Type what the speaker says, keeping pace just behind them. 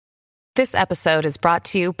This episode is brought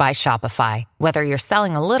to you by Shopify. Whether you're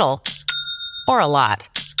selling a little or a lot,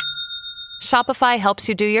 Shopify helps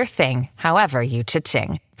you do your thing, however you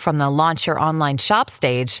cha-ching. From the launch your online shop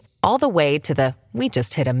stage, all the way to the we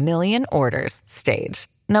just hit 1 million orders stage.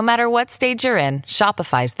 No matter what stage you're in,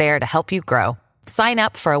 Shopify's there to help you grow. Sign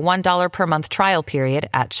up for a $1 per month trial period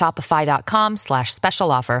at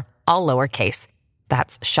shopify.com/special offer, all lowercase.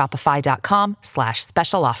 That's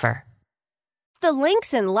shopify.com/special offer. The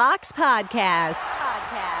Links and Locks podcast.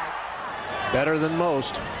 Better than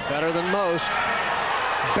most. Better than most.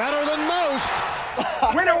 Better than most.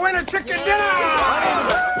 Winner, winner, chicken dinner!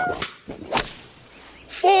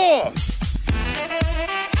 4.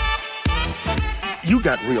 You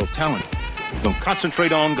got real talent. Don't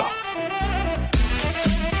concentrate on golf.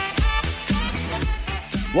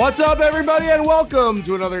 What's up, everybody, and welcome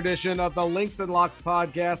to another edition of the Links and Locks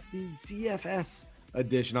podcast, the DFS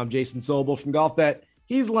edition. I'm Jason Sobel from GolfBet.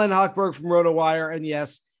 He's Len Hochberg from RotoWire, and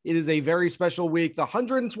yes, it is a very special week, the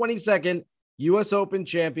 122nd U.S. Open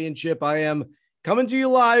Championship. I am coming to you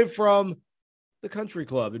live from the Country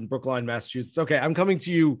Club in Brookline, Massachusetts. Okay, I'm coming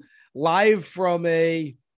to you live from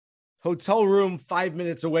a hotel room 5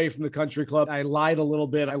 minutes away from the Country Club. I lied a little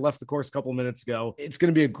bit. I left the course a couple minutes ago. It's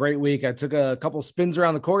going to be a great week. I took a couple spins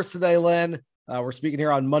around the course today, Len. We're speaking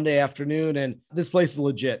here on Monday afternoon, and this place is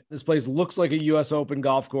legit. This place looks like a U.S. Open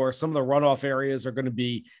golf course. Some of the runoff areas are going to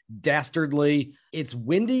be dastardly. It's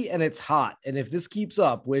windy and it's hot. And if this keeps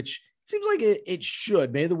up, which seems like it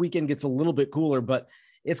should, maybe the weekend gets a little bit cooler, but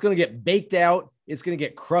it's going to get baked out. It's going to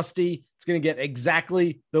get crusty. It's going to get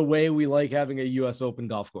exactly the way we like having a U.S. Open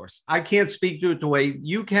golf course. I can't speak to it the way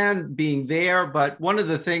you can being there, but one of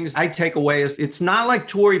the things I take away is it's not like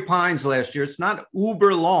Torrey Pines last year. It's not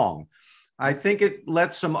uber long. I think it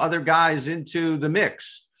lets some other guys into the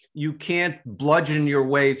mix. You can't bludgeon your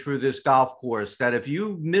way through this golf course, that if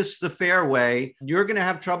you miss the fairway, you're going to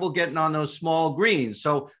have trouble getting on those small greens.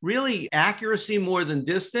 So really accuracy more than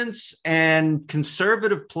distance, and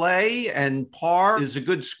conservative play and par is a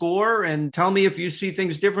good score. And tell me if you see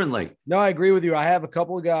things differently. No, I agree with you. I have a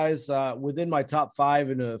couple of guys within my top 5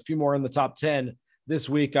 and a few more in the top 10 this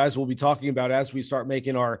week. Guys we'll be talking about as we start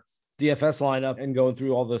making our DFS lineup and going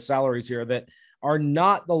through all the salaries here that are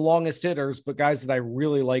not the longest hitters, but guys that I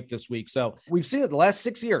really like this week. So we've seen it the last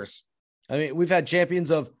 6 years. I mean, we've had champions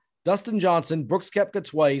of Dustin Johnson, Brooks Koepka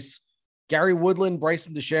twice, Gary Woodland,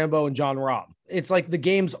 Bryson DeChambeau, and John Rahm. It's like the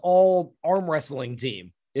game's all arm wrestling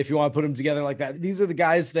team, if you want to put them together like that. These are the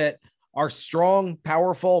guys that are strong,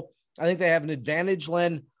 powerful. I think they have an advantage,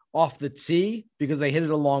 Len, off the tee because they hit it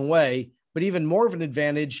a long way, but even more of an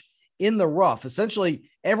advantage in the rough. Essentially,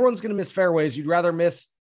 everyone's going to miss fairways. You'd rather miss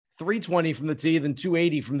 320 from the tee than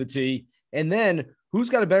 280 from the tee. And then who's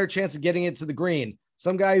got a better chance of getting it to the green?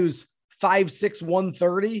 Some guy who's 5'6",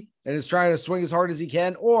 130 and is trying to swing as hard as he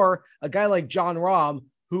can, or a guy like John Rahm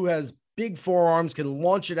who has big forearms, can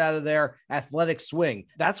launch it out of there, athletic swing.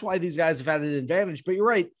 That's why these guys have had an advantage. But you're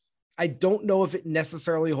right. I don't know if it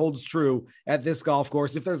necessarily holds true at this golf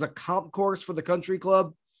course. If there's a comp course for the Country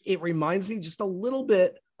Club, it reminds me just a little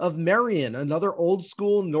bit of Marion, another old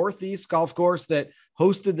school Northeast golf course that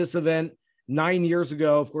hosted this event 9 years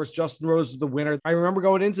ago. Of course, Justin Rose was the winner. I remember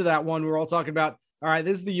going into that one, we were all talking about, all right,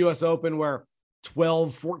 this is the U.S. Open where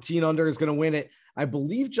 12, 14 under is going to win it. I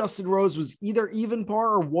believe Justin Rose was either even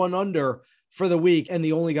par or 1 under for the week and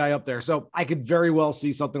the only guy up there. So I could very well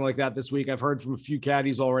see something like that this week. I've heard from a few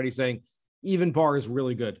caddies already saying even par is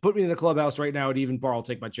really good. Put me in the clubhouse right now at even par. I'll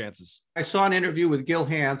take my chances. I saw an interview with Gil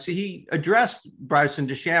Hanse. He addressed Bryson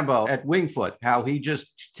DeChambeau at Wingfoot, how he just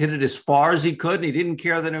hit it as far as he could, and he didn't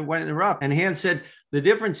care that it went in the rough. And Hanse said the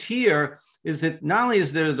difference here is that not only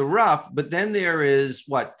is there the rough, but then there is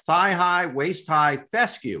thigh high, waist high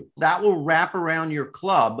fescue that will wrap around your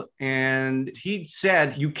club. And he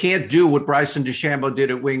said you can't do what Bryson DeChambeau did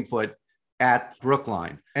at Wingfoot at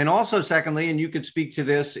Brookline. And also, secondly, and you could speak to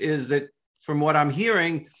this, is that from what I'm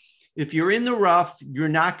hearing, if you're in the rough, you're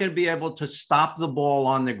not going to be able to stop the ball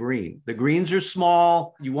on the green. The greens are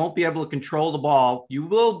small. You won't be able to control the ball. You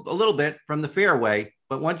will a little bit from the fairway,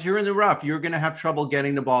 but once you're in the rough, you're going to have trouble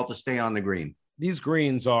getting the ball to stay on the green. These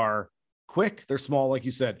greens are quick. They're small, like you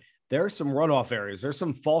said. There are some runoff areas. There's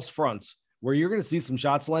some false fronts where you're going to see some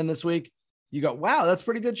shots land this week. You go, wow, that's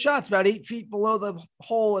pretty good shots, about 8 feet below the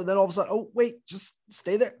hole. And then all of a sudden, oh, wait, just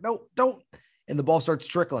stay there. No, don't. And the ball starts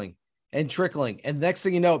trickling. And next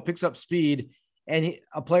thing you know, it picks up speed, and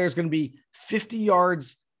a player is going to be 50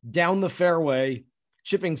 yards down the fairway,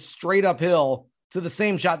 chipping straight uphill to the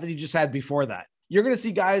same shot that he just had before that. You're going to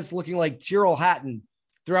see guys looking like Tyrrell Hatton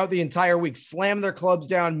throughout the entire week, slam their clubs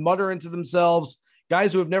down, mutter into themselves,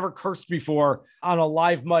 guys who have never cursed before on a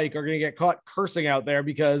live mic are going to get caught cursing out there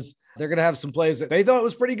because they're going to have some plays that they thought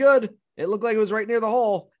was pretty good. It looked like it was right near the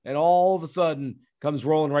hole, and all of a sudden comes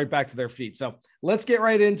rolling right back to their feet. So let's get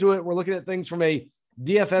right into it. We're looking at things from a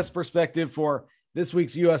DFS perspective for this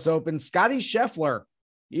week's U.S. Open. Scottie Scheffler,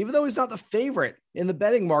 even though he's not the favorite in the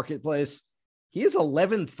betting marketplace, he is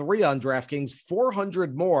 11-3 on DraftKings,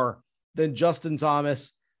 400 more than Justin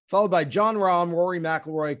Thomas, followed by Jon Rahm, Rory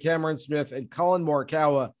McIlroy, Cameron Smith, and Colin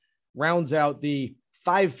Morikawa rounds out the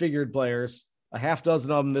five-figured players, a half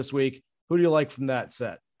dozen of them this week. Who do you like from that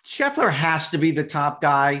set? Scheffler has to be the top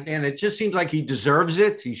guy, and it just seems like he deserves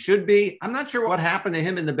it. He should be. I'm not sure what happened to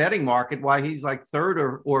him in the betting market, why he's like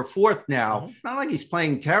third or fourth now. Not like he's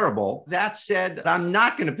playing terrible. That said, I'm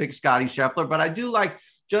not going to pick Scottie Scheffler, but I do like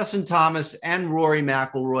Justin Thomas and Rory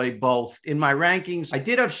McIlroy both. In my rankings, I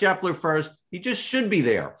did have Scheffler first. He just should be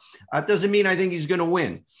there. That doesn't mean I think he's going to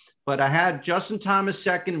win. But I had Justin Thomas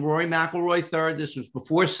second, Rory McIlroy third. This was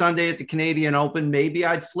before Sunday at the Canadian Open. Maybe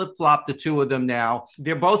I'd flip-flop the two of them now.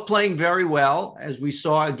 They're both playing very well, as we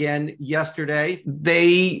saw again yesterday.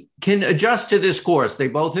 They can adjust to this course. They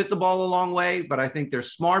both hit the ball a long way, but I think they're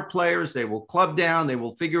smart players. They will club down. They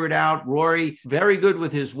will figure it out. Rory, very good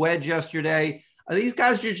with his wedge yesterday. These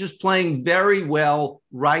guys are just playing very well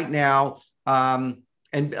right now.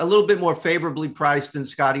 And a little bit more favorably priced than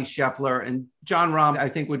Scottie Scheffler. And Jon Rahm, I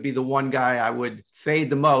think, would be the one guy I would fade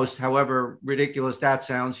the most, however ridiculous that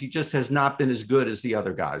sounds. He just has not been as good as the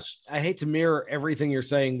other guys. I hate to mirror everything you're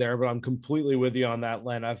saying there, but I'm completely with you on that,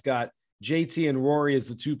 Len. I've got JT and Rory as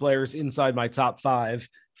the two players inside my top five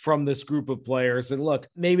from this group of players. And look,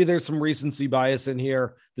 maybe there's some recency bias in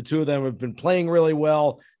here. The two of them have been playing really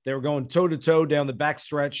well. They were going toe-to-toe down the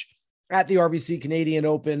backstretch at the RBC Canadian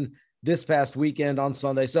Open this past weekend on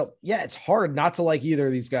Sunday. So yeah, it's hard not to like either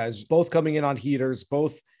of these guys, both coming in on heaters,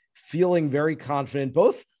 both feeling very confident,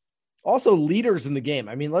 both also leaders in the game.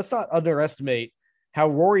 I mean, let's not underestimate how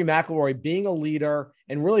Rory McIlroy, being a leader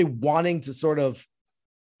and really wanting to sort of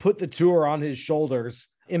put the tour on his shoulders,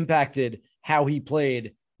 impacted how he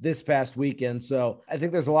played this past weekend. So I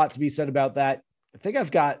think there's a lot to be said about that. I think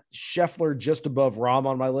I've got Scheffler just above Rahm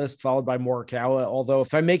on my list, followed by Morikawa. Although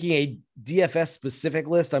if I'm making a DFS specific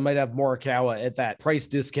list, I might have Morikawa at that price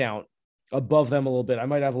discount above them a little bit. I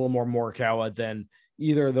might have a little more Morikawa than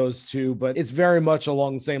either of those two, but it's very much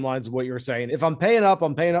along the same lines of what you're saying. If I'm paying up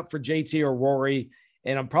for JT or Rory,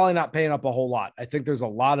 and I'm probably not paying up a whole lot. I think there's a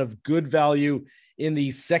lot of good value in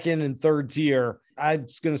the second and third tier. I'm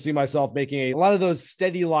just going to see myself making a lot of those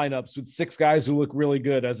steady lineups with six guys who look really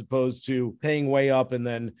good, as opposed to paying way up and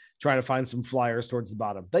then trying to find some flyers towards the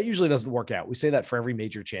bottom. That usually doesn't work out. We say that for every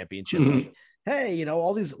major championship. Mm-hmm. Hey,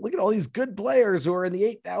 look at all these good players who are in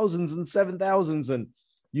the 8,000s and 7,000s, and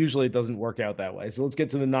usually it doesn't work out that way. So let's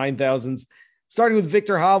get to the 9,000s, starting with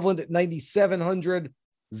Viktor Hovland at 9,700,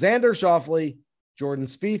 Xander Schauffele, Jordan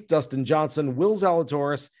Spieth, Dustin Johnson, Will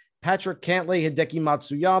Zalatoris, Patrick Cantlay, Hideki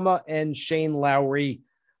Matsuyama, and Shane Lowry.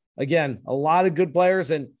 Again, a lot of good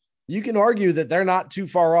players, and you can argue that they're not too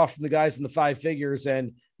far off from the guys in the five figures,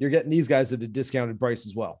 and you're getting these guys at a discounted price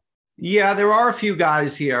as well. Yeah, there are a few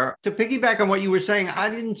guys here. To piggyback on what you were saying, I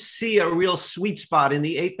didn't see a real sweet spot in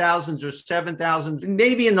the 8,000s or 7,000s,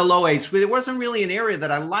 maybe in the low eights, but it wasn't really an area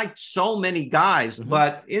that I liked so many guys. Mm-hmm.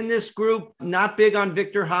 But in this group, not big on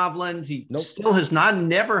Viktor Hovland. He still has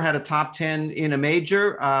never had a top 10 in a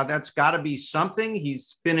major. That's got to be something.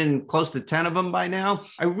 He's been in close to 10 of them by now.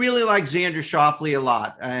 I really like Xander Schauffele a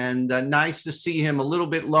lot, and nice to see him a little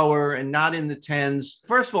bit lower and not in the 10s.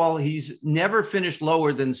 First of all, he's never finished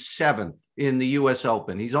lower than 7th in the U.S.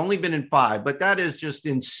 Open. He's only been in 5, but that is just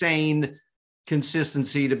insane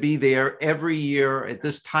consistency to be there every year at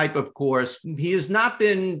this type of course. He has not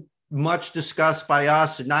been much discussed by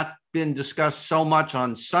us, and not been discussed so much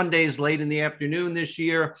on Sundays late in the afternoon this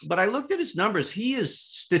year. But I looked at his numbers. He is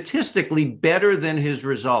statistically better than his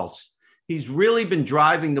results. He's really been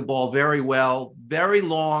driving the ball very well, very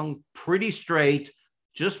long, pretty straight.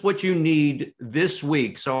 Just what you need this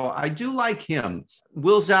week. So I do like him.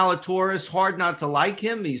 Will Zalatoris, hard not to like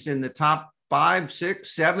him. He's in the top 5,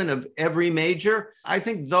 6, 7 of every major. I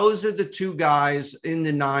think those are the two guys in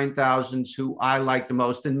the 9,000s who I like the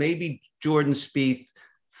most, and maybe Jordan Spieth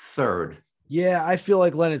third. Yeah, I feel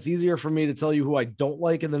like, Len, it's easier for me to tell you who I don't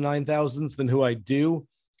like in the 9,000s than who I do.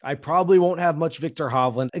 I probably won't have much Viktor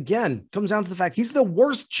Hovland. Again, comes down to the fact he's the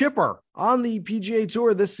worst chipper on the PGA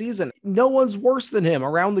Tour this season. No one's worse than him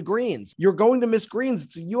around the greens. You're going to miss greens.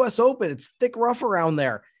 It's a U.S. Open. It's thick rough around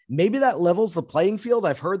there. Maybe that levels the playing field.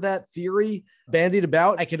 I've heard that theory bandied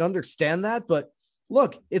about. I can understand that. But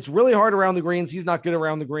look, it's really hard around the greens. He's not good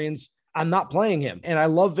around the greens. I'm not playing him. And I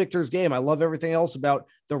love Victor's game. I love everything else about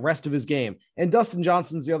the rest of his game. And Dustin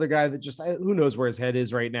Johnson's the other guy that just, who knows where his head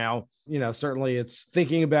is right now. Certainly it's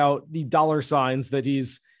thinking about the dollar signs that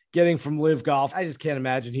he's getting from Live Golf. I just can't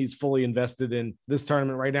imagine he's fully invested in this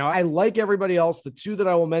tournament right now. I like everybody else. The two that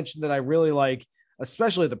I will mention that I really like,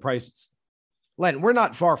 especially the prices. Len, we're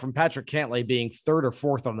not far from Patrick Cantlay being third or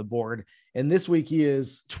fourth on the board. And this week he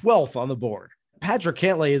is 12th on the board. Patrick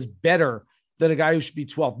Cantlay is better than a guy who should be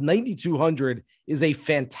 12th. 9,200 is a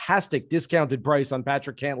fantastic discounted price on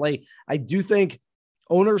Patrick Cantlay. I do think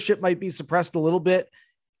ownership might be suppressed a little bit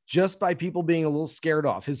just by people being a little scared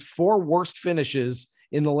off. His 4 worst finishes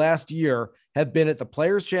in the last year have been at the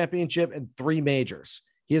Players Championship and 3 majors.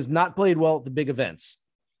 He has not played well at the big events.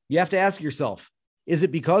 You have to ask yourself, is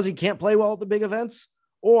it because he can't play well at the big events,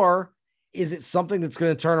 or is it something that's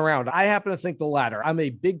going to turn around? I happen to think the latter. I'm a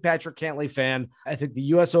big Patrick Cantlay fan. I think the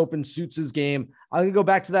U.S. Open suits his game. I'm going to go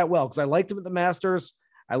back to that because I liked him at the Masters.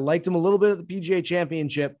 I liked him a little bit at the PGA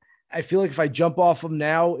Championship. I feel like if I jump off him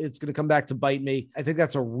now, it's going to come back to bite me. I think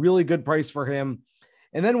that's a really good price for him.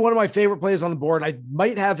 And then one of my favorite plays on the board, I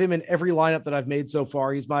might have him in every lineup that I've made so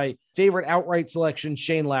far. He's my favorite outright selection,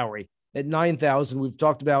 Shane Lowry at 9,000. We've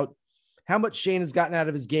talked about how much Shane has gotten out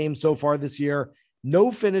of his game so far this year.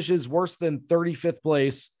 No finishes worse than 35th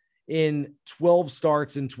place in 12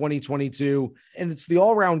 starts in 2022. And it's the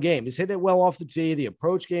all-around game. He's hitting it well off the tee. The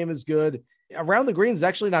approach game is good. Around the greens is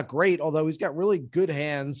actually not great, although he's got really good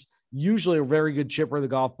hands, usually a very good chipper of the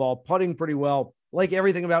golf ball, putting pretty well. Like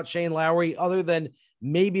everything about Shane Lowry, other than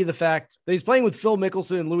maybe the fact that he's playing with Phil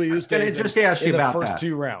Mickelson and Louis Oosthuizen in the first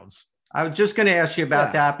 2 rounds. I was just going to ask you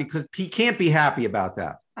about that because he can't be happy about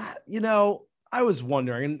that. I was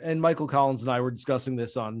wondering, and Michael Collins and I were discussing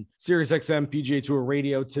this on SiriusXM PGA Tour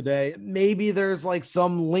Radio today. Maybe there's like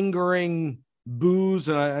some lingering booze,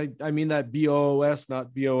 and I mean that BOOS,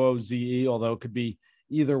 not BOOZE, although it could be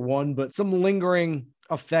either one, but some lingering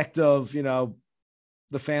effect of,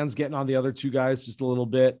 the fans getting on the other 2 guys just a little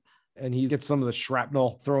bit, and he gets some of the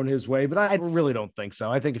shrapnel thrown his way. But I really don't think so.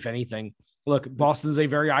 I think if anything, look, Boston's a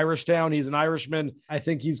very Irish town. He's an Irishman. I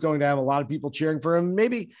think he's going to have a lot of people cheering for him,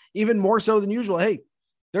 maybe even more so than usual. Hey,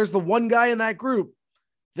 there's the one guy in that group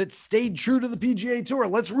that stayed true to the PGA Tour.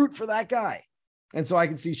 Let's root for that guy. And so I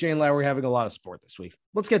can see Shane Lowry having a lot of support this week.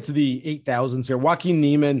 Let's get to the 8,000s here. Joaquin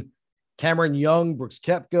Niemann, Cameron Young, Brooks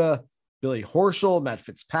Koepka, Billy Horschel, Matt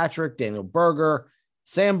Fitzpatrick, Daniel Berger,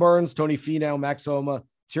 Sam Burns, Tony Finau, Max Homa,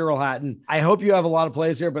 Tyrrell Hatton. I hope you have a lot of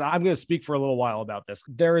plays here, but I'm going to speak for a little while about this.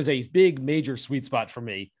 There is a big major sweet spot for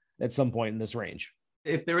me at some point in this range.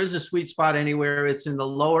 If there is a sweet spot anywhere, it's in the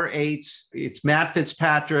lower 8s. It's Matt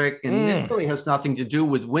Fitzpatrick, and it really has nothing to do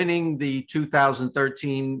with winning the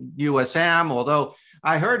 2013 USAM, although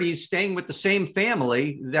I heard he's staying with the same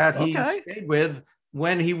family that he stayed with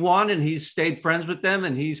when he won, and he's stayed friends with them,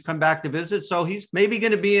 and he's come back to visit. So he's maybe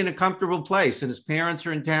going to be in a comfortable place, and his parents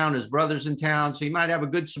are in town, his brother's in town. So he might have a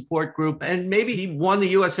good support group, and maybe he won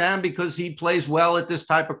the USAM because he plays well at this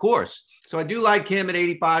type of course. So I do like him at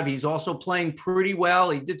 85. He's also playing pretty well.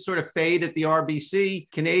 He did sort of fade at the RBC.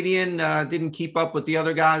 Canadian didn't keep up with the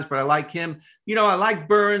other guys, but I like him. I like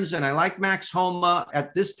Burns and I like Max Homa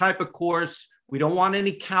at this type of course. We don't want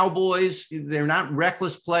any cowboys. They're not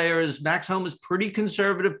reckless players. Max Homa is a pretty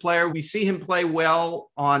conservative player. We see him play well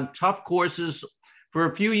on tough courses for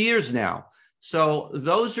a few years now. So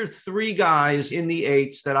those are 3 guys in the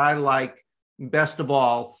 8s that I like best of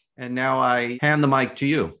all. And now I hand the mic to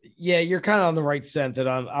you. Yeah, you're kind of on the right scent that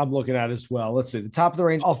I'm looking at as well. Let's see, the top of the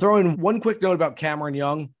range. I'll throw in one quick note about Cameron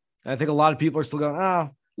Young. I think a lot of people are still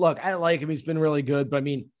going, look, I like him. He's been really good. But I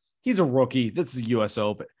mean, he's a rookie. This is a U.S.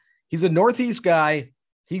 Open. He's a Northeast guy.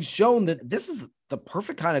 He's shown that this is the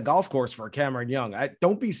perfect kind of golf course for Cameron Young.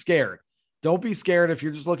 Don't be scared. Don't be scared if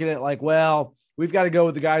you're just looking at like, well, we've got to go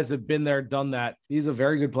with the guys that have been there, done that. He's a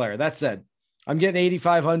very good player. That said, I'm getting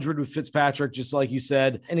 8,500 with Fitzpatrick, just like you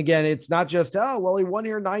said. And again, it's not just, he won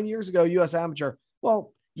here 9 years ago, U.S. Amateur.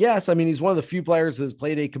 Well, yes, I mean, he's one of the few players that has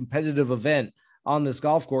played a competitive event on this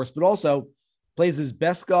golf course, but also plays his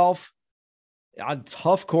best golf on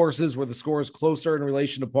tough courses where the score is closer in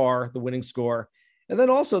relation to par, the winning score. And then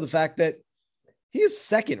also the fact that he is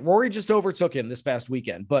second. Rory just overtook him this past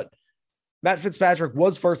weekend, but Matt Fitzpatrick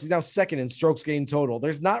was first. He's now second in strokes gained total.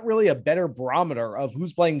 There's not really a better barometer of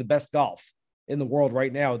who's playing the best golf in the world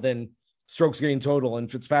right now than strokes gained total. And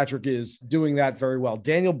Fitzpatrick is doing that very well.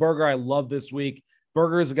 Daniel Berger, I love this week.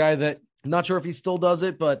 Berger is a guy that I'm not sure if he still does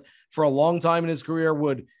it, but for a long time in his career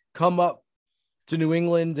would come up to New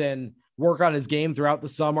England and work on his game throughout the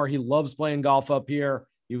summer. He loves playing golf up here.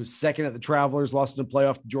 He was second at the Travelers, lost in the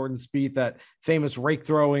playoff to Jordan Spieth, that famous rake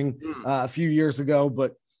throwing a few years ago.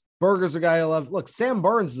 But Berger's a guy I love. Look, Sam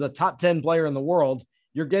Burns is a top 10 player in the world.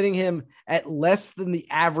 You're getting him at less than the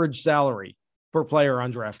average salary per player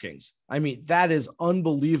on DraftKings. I mean, that is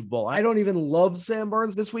unbelievable. I don't even love Sam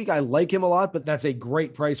Burns this week. I like him a lot, but that's a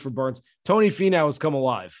great price for Burns. Tony Finau has come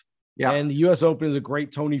alive. Yeah. And the U.S. Open is a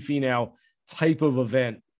great Tony Finau type of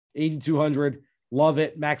event. 8,200. Love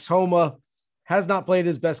it. Max Homa has not played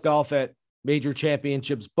his best golf at major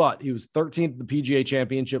championships, but he was 13th at the PGA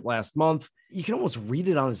Championship last month. You can almost read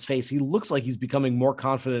it on his face. He looks like he's becoming more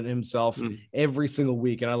confident in himself every single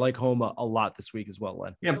week. And I like Homa a lot this week as well,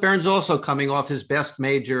 Len. Yeah, Burns also coming off his best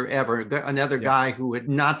major ever. Another guy who had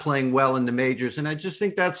not playing well in the majors. And I just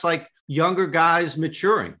think that's like younger guys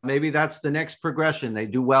maturing. Maybe that's the next progression. They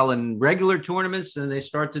do well in regular tournaments and they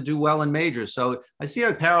start to do well in majors. So I see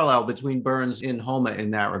a parallel between Burns and Homa in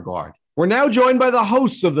that regard. We're now joined by the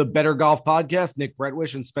hosts of the Better Golf Podcast, Nick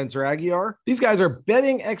Bretwish and Spencer Aguiar. These guys are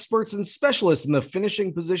betting experts and specialists in the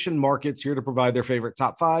finishing position markets, here to provide their favorite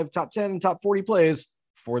top 5, top 10, and top 40 plays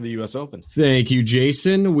for the U.S. Open. Thank you,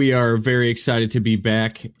 Jason. We are very excited to be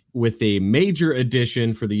back with a major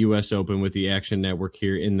edition for the U.S. Open with the Action Network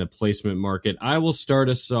here in the placement market. I will start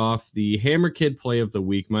us off the Hammer Kid play of the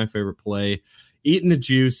week, my favorite play. Eating the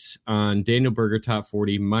juice on Daniel Berger, top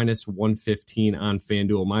 40, minus 115 on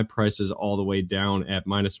FanDuel. My price is all the way down at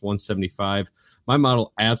minus 175. My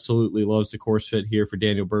model absolutely loves the course fit here for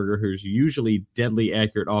Daniel Berger, who's usually deadly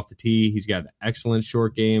accurate off the tee. He's got an excellent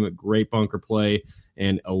short game, a great bunker play,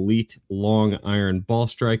 and elite long iron ball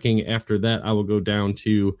striking. After that, I will go down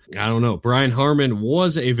to, Brian Harman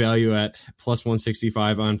was a value at plus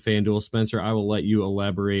 165 on FanDuel. Spencer, I will let you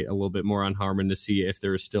elaborate a little bit more on Harman to see if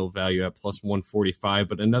there is still value at plus 145,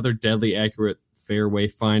 but another deadly accurate fairway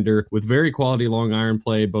finder with very quality long iron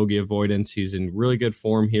play, bogey avoidance. He's in really good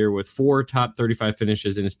form here with 4 top 35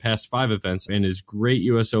 finishes in his past 5 events and his great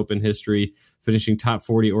U.S. Open history, finishing top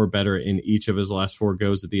 40 or better in each of his last 4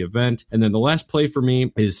 goes at the event. And then the last play for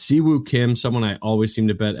me is Siwoo Kim, someone I always seem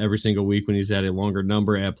to bet every single week when he's at a longer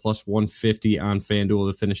number, at plus 150 on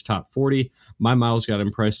FanDuel to finish top 40. My model's got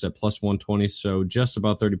him priced at plus 120, so just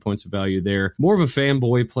about 30 points of value there. More of a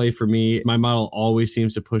fanboy play for me. My model always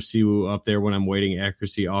seems to push Siwoo up there when I'm waiting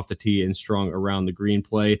accuracy off the tee and strong around the green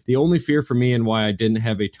play. The only fear for me and why I didn't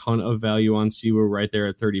have a ton of value on Siwoo right there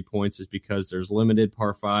at 30 points is because there's limited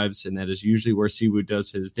par 5s, and that is usually where Siwoo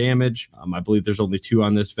does his damage. I believe there's only 2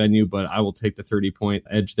 on this venue, but I will take the 30-point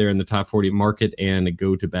edge there in the top 40 market and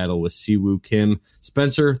go to battle with Siwoo Kim.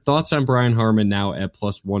 Spencer, thoughts on Brian Harman now at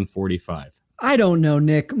plus 145? I don't know,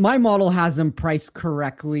 Nick. My model has him priced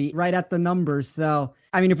correctly right at the numbers. So,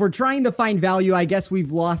 if we're trying to find value, I guess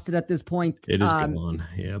we've lost it at this point. It is gone.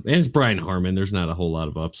 Yeah. And it's Brian Harman. There's not a whole lot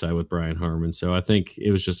of upside with Brian Harman. So I think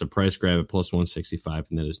it was just a price grab at plus 165,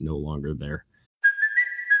 and that is no longer there.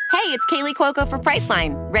 Hey, it's Kaylee Cuoco for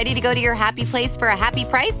Priceline. Ready to go to your happy place for a happy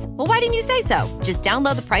price? Well, why didn't you say so? Just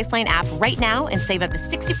download the Priceline app right now and save up to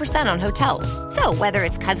 60% on hotels. So whether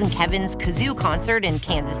it's Cousin Kevin's Kazoo Concert in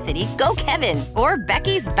Kansas City, go Kevin, or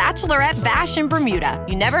Becky's Bachelorette Bash in Bermuda,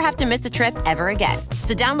 you never have to miss a trip ever again.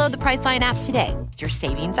 So download the Priceline app today. Your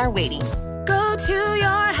savings are waiting. Go to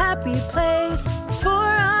your happy place for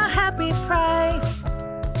a happy price.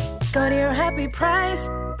 Go to your happy price,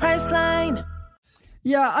 Priceline.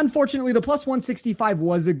 Yeah, unfortunately, the plus 165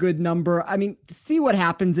 was a good number. See what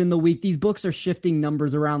happens in the week. These books are shifting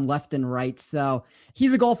numbers around left and right. So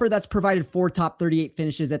he's a golfer that's provided 4 top 38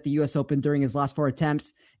 finishes at the U.S. Open during his last 4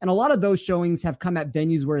 attempts. And a lot of those showings have come at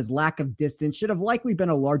venues where his lack of distance should have likely been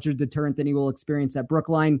a larger deterrent than he will experience at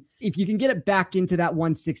Brookline. If you can get it back into that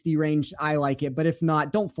 160 range, I like it. But if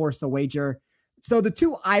not, don't force a wager. So the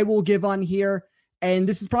 2 I will give on here, and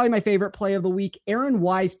this is probably my favorite play of the week, Aaron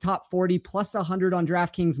Wise, top 40, plus 100 on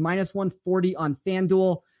DraftKings, minus 140 on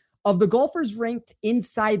FanDuel. Of the golfers ranked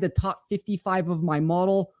inside the top 55 of my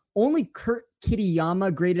model, only Kurt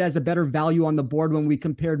Kitayama graded as a better value on the board when we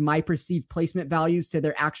compared my perceived placement values to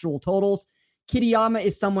their actual totals. Kitayama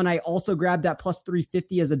is someone I also grabbed at plus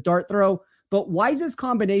 350 as a dart throw, but Wise's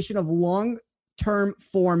combination of long-term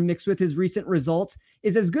form mixed with his recent results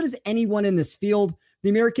is as good as anyone in this field. The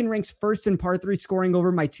American ranks first in par 3 scoring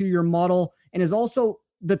over my 2-year model and is also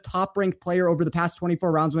the top-ranked player over the past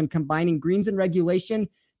 24 rounds when combining greens and regulation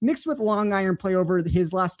mixed with long iron play over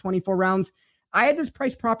his last 24 rounds. I had this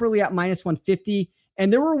priced properly at minus 150,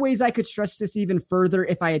 and there were ways I could stretch this even further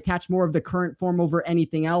if I attach more of the current form over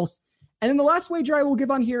anything else. And then the last wager I will give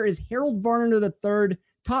on here is Harold Varner III,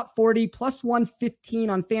 top 40, plus 115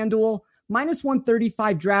 on FanDuel, minus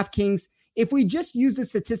 135 DraftKings. If we just use the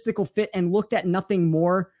statistical fit and looked at nothing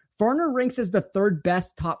more, Varner ranks as the 3rd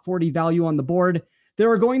best top 40 value on the board. There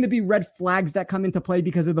are going to be red flags that come into play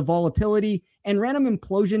because of the volatility and random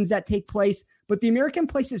implosions that take place. But the American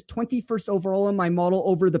places 21st overall in my model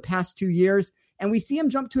over the past 2 years. And we see him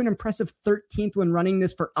jump to an impressive 13th when running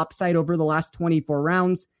this for upside over the last 24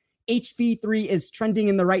 rounds. HV3 is trending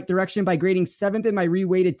in the right direction by grading 7th in my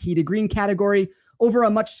reweighted tee to green category over a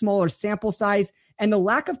much smaller sample size. And the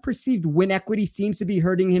lack of perceived win equity seems to be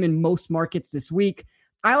hurting him in most markets this week.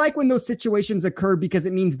 I like when those situations occur because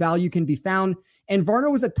it means value can be found. And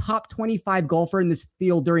Varner was a top 25 golfer in this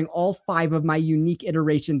field during all 5 of my unique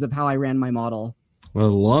iterations of how I ran my model.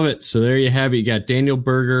 Well, love it. So there you have it. You got Daniel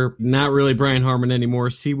Berger, not really Brian Harmon anymore,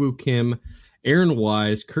 Siwoo Kim, Aaron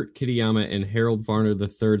Wise, Kurt Kitayama, and Harold Varner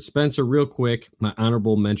III. Spencer, real quick, my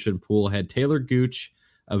honorable mention pool had Taylor Gooch,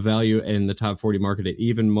 a value in the top 40 market at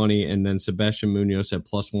even money, and then Sebastian Munoz at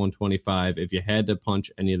plus 125. If you had to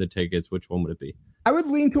punch any of the tickets, which one would it be? I would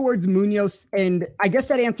lean towards Munoz, and I guess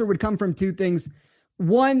that answer would come from 2 things.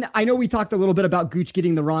 One, I know we talked a little bit about Gooch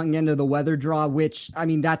getting the wrong end of the weather draw, which, I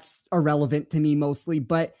mean, that's irrelevant to me mostly,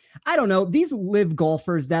 but I don't know. These live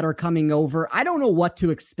golfers that are coming over, I don't know what to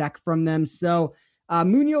expect from them. So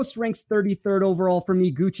Munoz ranks 33rd overall for me.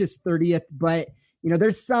 Gooch is 30th, but,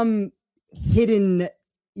 there's some hidden,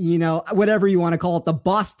 whatever you want to call it, the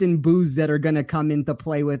Boston booze that are going to come into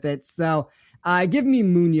play with it. So give me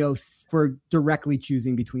Munoz for directly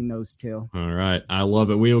choosing between those 2. All right. I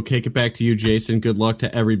love it. We will kick it back to you, Jason. Good luck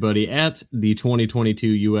to everybody at the 2022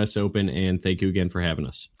 U.S. Open, and thank you again for having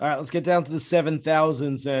us. All right, let's get down to the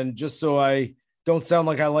 7,000s. And just so I don't sound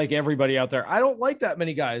like I like everybody out there, I don't like that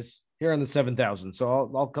many guys here on the 7,000.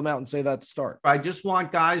 So I'll come out and say that to start. I just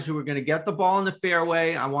want guys who are going to get the ball in the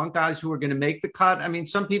fairway. I want guys who are going to make the cut. I mean,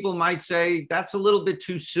 some people might say that's a little bit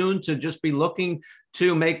too soon to just be looking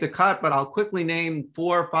to make the cut, but I'll quickly name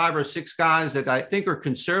 4, 5, or 6 guys that I think are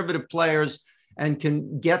conservative players and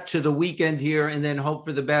can get to the weekend here and then hope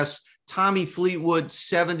for the best. Tommy Fleetwood,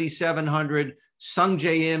 7,700. Sung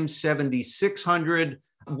Jae Im, 7,600.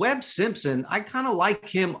 Webb Simpson, I kind of like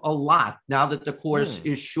him a lot now that the course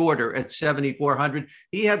is shorter at 7,400.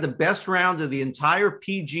 He had the best round of the entire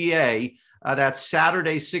PGA. That's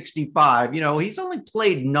Saturday 65. He's only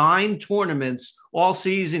played 9 tournaments all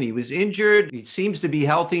season. He was injured. He seems to be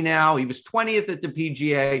healthy now. He was 20th at the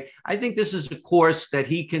PGA. I think this is a course that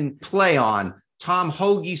he can play on. Tom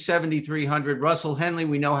Hoagie, 7,300. Russell Henley,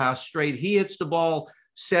 we know how straight he hits the ball,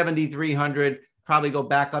 7,300. Probably go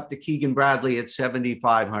back up to Keegan Bradley at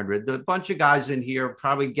 7,500. The bunch of guys in here,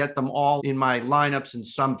 probably get them all in my lineups in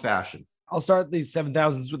some fashion. I'll start these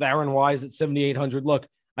 7,000s with Aaron Wise at 7,800. Look,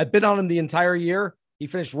 I've been on him the entire year. He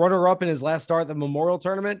finished runner-up in his last start at the Memorial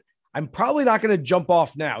Tournament. I'm probably not going to jump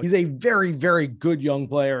off now. He's a very, very good young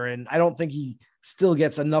player, and I don't think he still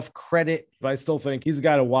gets enough credit, but I still think he's a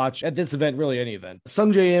guy to watch at this event, really any event.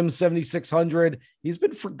 Sung Jae Im, 7,600. He's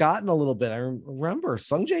been forgotten a little bit. I remember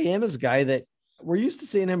Sung Jae Im is a guy that we're used to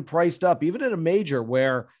seeing him priced up, even at a major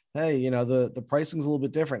where, hey, the pricing's a little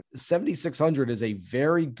bit different. 7,600 is a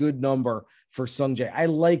very good number for Sung Jae. I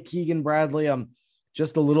like Keegan Bradley. I'm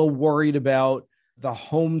just a little worried about the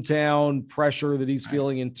hometown pressure that he's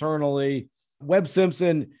feeling internally. Webb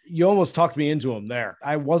Simpson, you almost talked me into him there.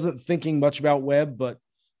 I wasn't thinking much about Webb, but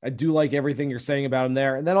I do like everything you're saying about him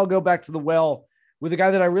there. And then I'll go back to the well with a guy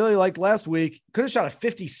that I really liked last week. Could have shot a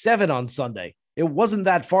 57 on Sunday. It wasn't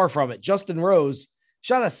that far from it. Justin Rose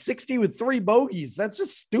shot a 60 with 3 bogeys. That's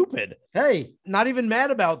just stupid. Hey, not even mad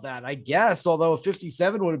about that, I guess, although a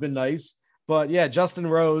 57 would have been nice. But yeah, Justin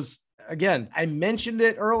Rose, again, I mentioned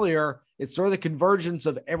it earlier. It's sort of the convergence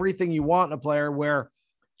of everything you want in a player where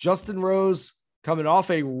Justin Rose coming off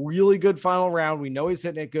a really good final round. We know he's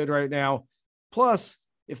hitting it good right now. Plus,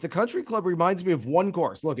 if the country club reminds me of one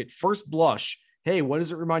course, look at first blush, hey, what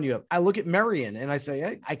does it remind you of? I look at Marion and I say,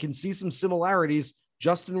 hey, I can see some similarities.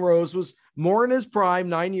 Justin Rose was more in his prime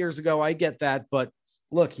 9 years ago. I get that. But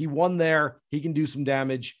look, he won there. He can do some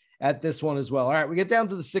damage at this one as well. All right, we get down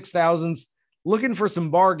to the 6,000s, looking for some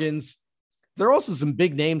bargains. There are also some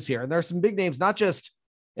big names here. And there are some big names, not just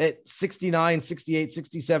at 69, 68,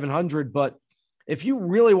 6,700. But if you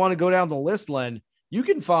really want to go down the list, Len, you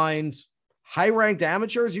can find high-ranked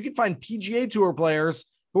amateurs. You can find PGA Tour players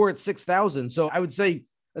who are at 6,000. So I would say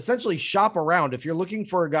essentially shop around. If you're looking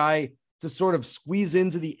for a guy to sort of squeeze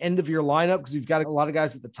into the end of your lineup, because you've got a lot of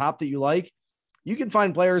guys at the top that you like, you can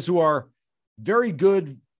find players who are very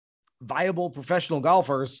good, viable professional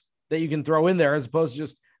golfers that you can throw in there as opposed to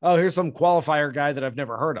just, oh, here's some qualifier guy that I've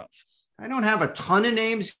never heard of. I don't have a ton of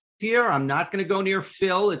names here. I'm not going to go near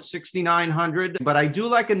Phil at 6,900, but I do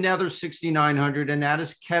like another 6,900, and that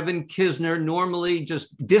is Kevin Kisner, normally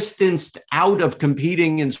just distanced out of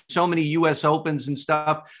competing in so many U.S. Opens and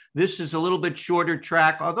stuff. This is a little bit shorter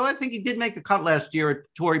track, although I think he did make the cut last year at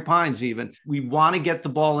Torrey Pines even. We want to get the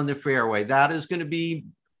ball in the fairway. That is going to be,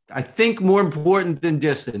 I think, more important than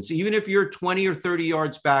distance. Even if you're 20 or 30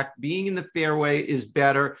 yards back, being in the fairway is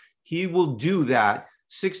better. He will do that.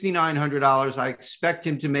 $6,900. I expect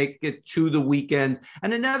him to make it to the weekend.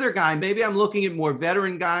 And another guy, maybe I'm looking at more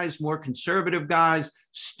veteran guys, more conservative guys,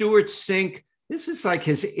 Stuart Sink. This is like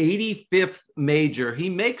his 85th major. He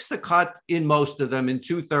makes the cut in most of them, in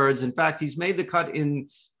 2/3. In fact, he's made the cut in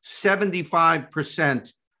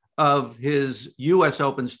 75% of his U.S.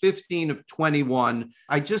 Opens, 15 of 21.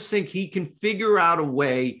 I just think he can figure out a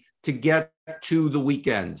way to get to the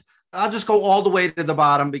weekend. I'll just go all the way to the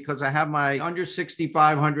bottom because I have my under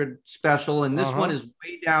 6,500 special, and this one is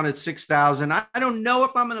way down at 6,000. I don't know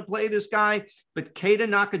if I'm going to play this guy, but Keita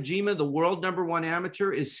Nakajima, the world #1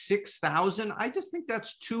 amateur, is 6,000. I just think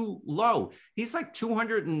that's too low. He's like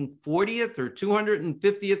 240th or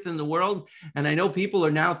 250th in the world. And I know people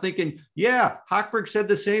are now thinking, yeah, Hochberg said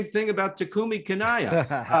the same thing about Takumi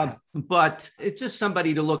Kanaya. But it's just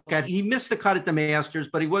somebody to look at. He missed the cut at the Masters,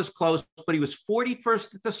 but he was close. But he was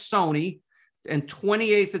 41st at the Sony and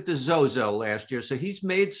 28th at the Zozo last year. So he's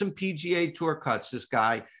made some PGA Tour cuts, this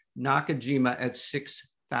guy, Nakajima, at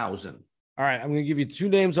 6,000. All right, I'm going to give you two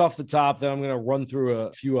names off the top. Then I'm going to run through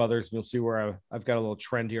a few others, and you'll see where I've got a little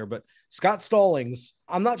trend here. But Scott Stallings,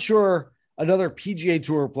 I'm not sure another PGA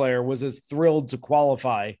Tour player was as thrilled to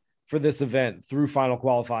qualify for this event through final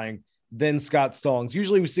qualifying than Scott Stallings.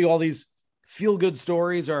 Usually we see all these feel-good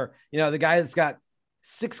stories, or, the guy that's got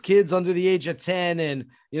 6 kids under the age of 10 and,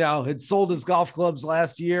 had sold his golf clubs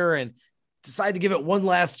last year and decided to give it one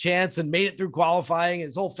last chance and made it through qualifying.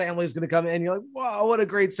 His whole family is going to come in. You're like, whoa, what a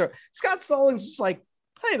great story. Scott Stallings is like,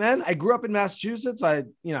 hey man, I grew up in Massachusetts. I've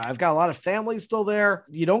got a lot of family still there.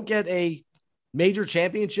 You don't get a major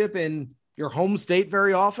championship in your home state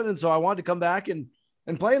very often. And so I wanted to come back and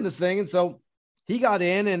play in this thing. And so he got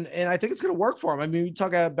in, and I think it's going to work for him. I mean, we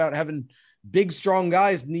talk about having big, strong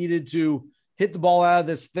guys needed to hit the ball out of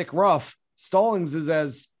this thick rough. Stallings is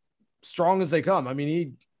as strong as they come. I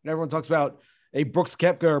mean, everyone talks about a Brooks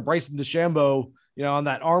Koepka or Bryson DeChambeau, on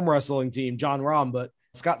that arm wrestling team, John Rahm, but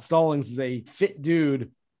Scott Stallings is a fit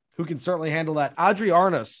dude who can certainly handle that. Adri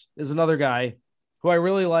Arnas is another guy who I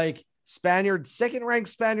really like. Spaniard, second-ranked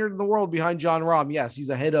Spaniard in the world behind John Rahm. Yes, he's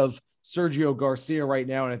ahead of Sergio Garcia right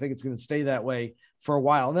now, and I think it's going to stay that way for a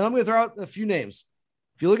while. And then I'm going to throw out a few names.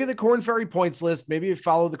 If you look at the Korn Ferry points list, maybe you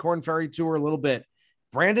follow the Korn Ferry Tour a little bit.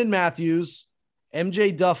 Brandon Matthews,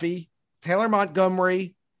 MJ Duffy, Taylor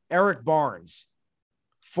Montgomery, Eric Barnes.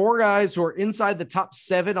 4 guys who are inside the top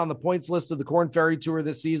 7 on the points list of the Korn Ferry Tour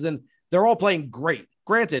this season. They're all playing great.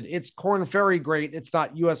 Granted, it's Korn Ferry great. It's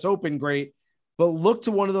not U.S. Open great. But look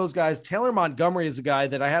to one of those guys. Taylor Montgomery is a guy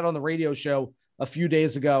that I had on the radio show a few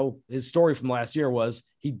days ago. His story from last year was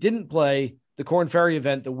he didn't play the Korn Ferry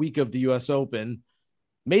event the week of the U.S. Open,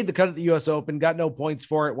 made the cut at the U.S. Open, got no points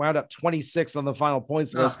for it, wound up 26th on the final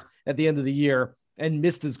points list at the end of the year, and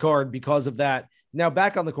missed his card because of that. Now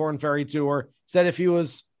back on the Korn Ferry Tour, said if he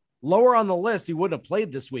was lower on the list, he wouldn't have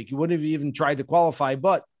played this week. He wouldn't have even tried to qualify,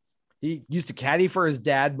 but he used to caddy for his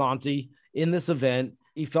dad, Monty, in this event.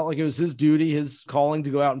 He felt like it was his duty, his calling to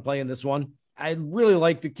go out and play in this one. I really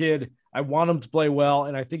like the kid. I want him to play well,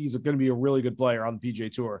 and I think he's going to be a really good player on the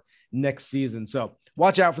PGA Tour next season. So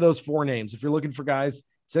watch out for those 4 names. If you're looking for guys,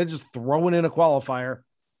 instead of just throwing in a qualifier,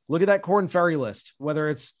 look at that Korn Ferry list, whether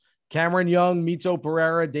it's Cameron Young, Mito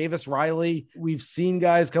Pereira, Davis Riley. We've seen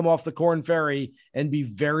guys come off the Korn Ferry and be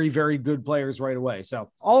very, very good players right away.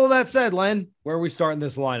 So all of that said, Len, where are we starting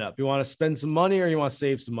this lineup? You want to spend some money or you want to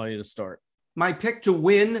save some money to start? My pick to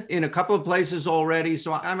win in a couple of places already,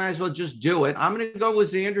 so I might as well just do it. I'm going to go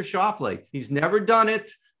with Xander Schauffele. He's never done it.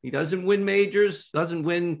 He doesn't win majors, doesn't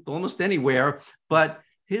win almost anywhere, but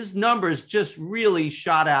his numbers just really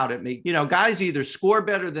shot out at me. Guys either score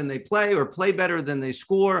better than they play or play better than they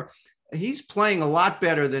score. He's playing a lot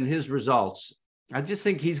better than his results. I just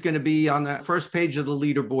think he's going to be on the first page of the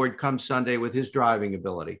leaderboard come Sunday with his driving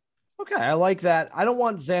ability. Okay, I like that. I don't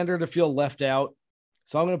want Xander to feel left out,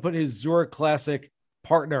 so I'm going to put his Zurich Classic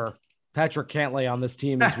partner, Patrick Cantlay, on this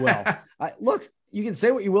team as well. Look, you can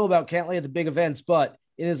say what you will about Cantlay at the big events, but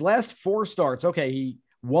in his last 4 starts, okay, he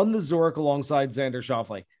won the Zurich alongside Xander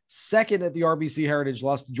Schauffele, 2nd at the RBC Heritage,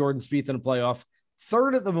 lost to Jordan Spieth in a playoff,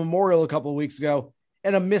 3rd at the Memorial a couple of weeks ago,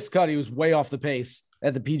 and a miscut. He was way off the pace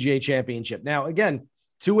at the PGA Championship. Now, again,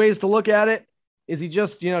 2 ways to look at it. Is he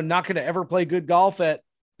just, not going to ever play good golf at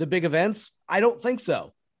the big events? I don't think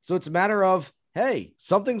so. So it's a matter of, hey,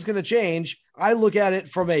 something's going to change. I look at it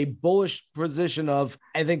from a bullish position of,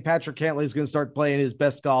 I think Patrick Cantlay is going to start playing his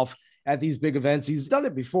best golf at these big events. He's done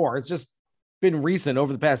it before. It's just been recent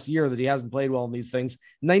over the past year that he hasn't played well in these things.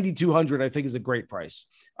 9,200, I think, is a great price.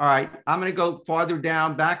 All right, I'm going to go farther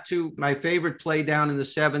down, back to my favorite play down in the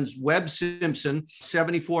sevens, Webb Simpson,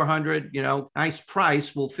 7,400, nice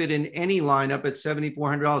price, will fit in any lineup at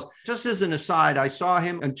 $7,400. Just as an aside, I saw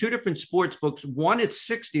him in two different sports books, one at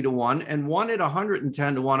 60-1 and one at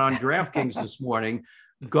 110-1 on DraftKings this morning.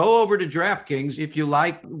 Go over to DraftKings if you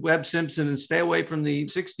like Webb Simpson and stay away from the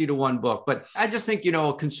 60-1 book. But I just think,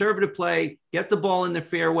 a conservative play, get the ball in the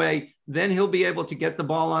fairway, then he'll be able to get the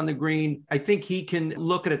ball on the green. I think he can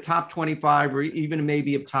look at a top 25 or even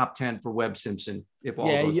maybe a top 10 for Webb Simpson. If all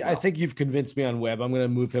goes well. I think you've convinced me on Webb. I'm going to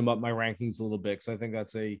move him up my rankings a little bit because I think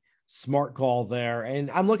that's a smart call there.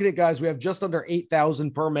 And I'm looking at guys, we have just under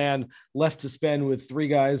 8,000 per man left to spend with three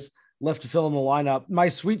guys left to fill in the lineup. My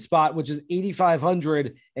sweet spot, which is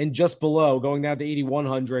 8,500 and just below, going down to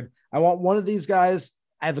 8,100. I want one of these guys.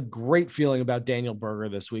 I have a great feeling about Daniel Berger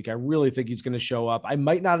this week. I really think he's going to show up. I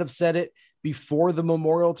might not have said it before the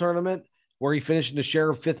Memorial Tournament where he finished in a share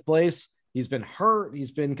of fifth place. He's been hurt.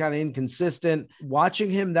 He's been kind of inconsistent. Watching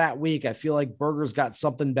him that week, I feel like Berger's got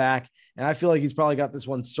something back, and I feel like he's probably got this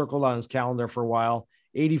one circled on his calendar for a while.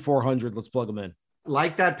 8,400. Let's plug him in.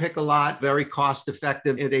 Like that pick a lot. Very cost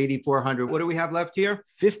effective at 8,400. What do we have left here?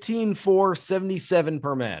 15,477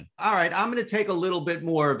 per man. All right. I'm going to take a little bit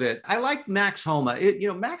more of it. I like Max Homa.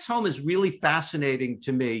 Max Homa is really fascinating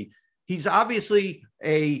to me. He's obviously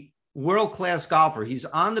a world-class golfer. He's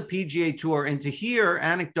on the PGA Tour, and to hear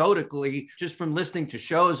anecdotally, just from listening to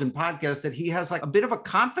shows and podcasts, that he has like a bit of a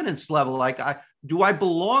confidence level. Like, do I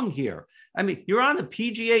belong here? I mean, you're on the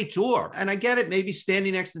PGA Tour, and I get it. Maybe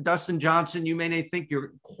standing next to Dustin Johnson, you may not think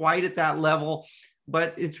you're quite at that level,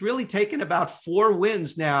 but it's really taken about 4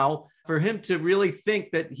 wins now for him to really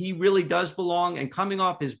think that he really does belong. And coming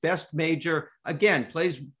off his best major, again,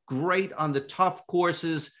 plays great on the tough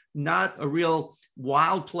courses, not a real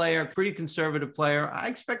wild player, pretty conservative player. I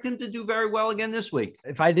expect him to do very well again this week.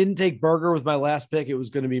 If I didn't take Berger with my last pick, it was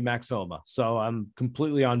going to be Max Homa. So I'm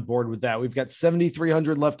completely on board with that. We've got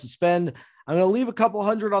 7,300 left to spend. I'm going to leave a couple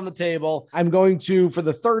hundred on the table. I'm going to, for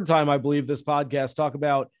the third time, I believe, this podcast, talk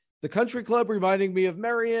about the country club reminding me of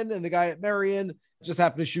Marion, and the guy at Marion just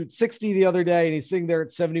happened to shoot 60 the other day, and he's sitting there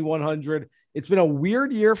at 7,100. It's been a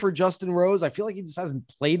weird year for Justin Rose. I feel like he just hasn't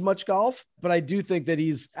played much golf, but I do think that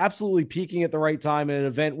he's absolutely peaking at the right time in an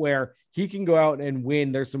event where he can go out and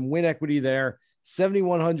win. There's some win equity there.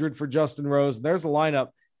 7,100 for Justin Rose. There's the lineup.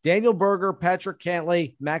 Daniel Berger, Patrick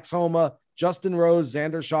Cantlay, Max Homa, Justin Rose,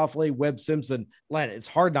 Xander Schauffele, Webb Simpson. Len, it's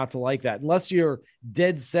hard not to like that unless you're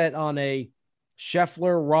dead set on a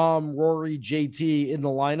Scheffler, Rahm, Rory, JT in the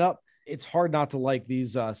lineup. It's hard not to like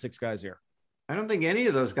these 6 guys here. I don't think any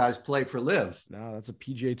of those guys play for Liv. No, that's a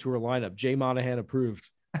PGA Tour lineup. Jay Monahan approved.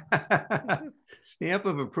 Stamp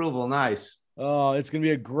of approval. Nice. Oh, it's going to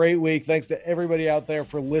be a great week. Thanks to everybody out there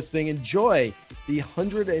for listening. Enjoy the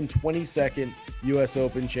 122nd U.S.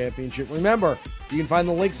 Open Championship. Remember, you can find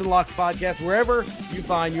the Links and Locks podcast wherever you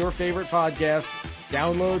find your favorite podcast.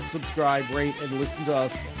 Download, subscribe, rate, and listen to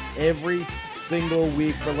us every single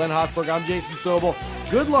week. For Len Hochberg, I'm Jason Sobel.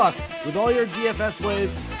 Good luck with all your DFS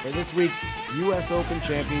plays for this week's U.S. Open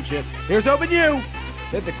Championship. Here's hoping you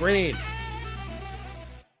hit the green.